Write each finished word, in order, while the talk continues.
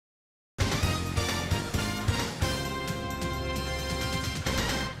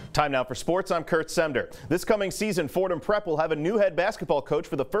Time now for sports. I'm Kurt Semder. This coming season, Fordham Prep will have a new head basketball coach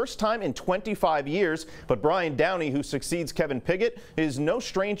for the first time in 25 years. But Brian Downey, who succeeds Kevin Piggott, is no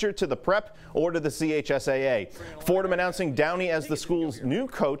stranger to the Prep or to the CHSAA. Fordham announcing Downey as the school's new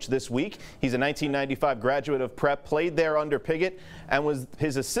coach this week. He's a 1995 graduate of Prep, played there under Piggott, and was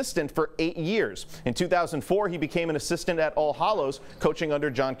his assistant for 8 years. In 2004, he became an assistant at All Hallows, coaching under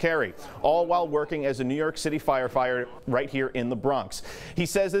John Carey, all while working as a New York City firefighter right here in the Bronx. He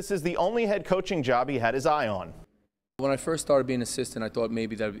says this is the only head coaching job he had his eye on. When I first started being an assistant, I thought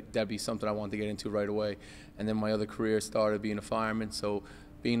maybe that'd be something I wanted to get into right away. And then my other career started being a fireman, so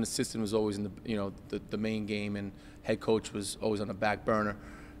being an assistant was always in the main game, and head coach was always on the back burner.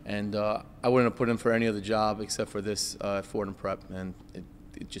 And I wouldn't have put in for any other job except for this at Fordham Prep, and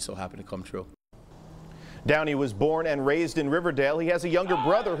it just so happened to come true. Downey was born and raised in Riverdale. He has a younger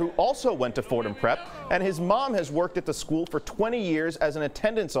brother who also went to Fordham Prep, and his mom has worked at the school for 20 years as an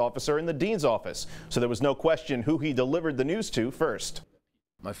attendance officer in the dean's office. So there was no question who he delivered the news to first.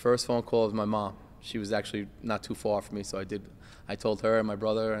 My first phone call was my mom. She was actually not too far from me, so I told her and my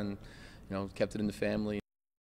brother, and kept it in the family.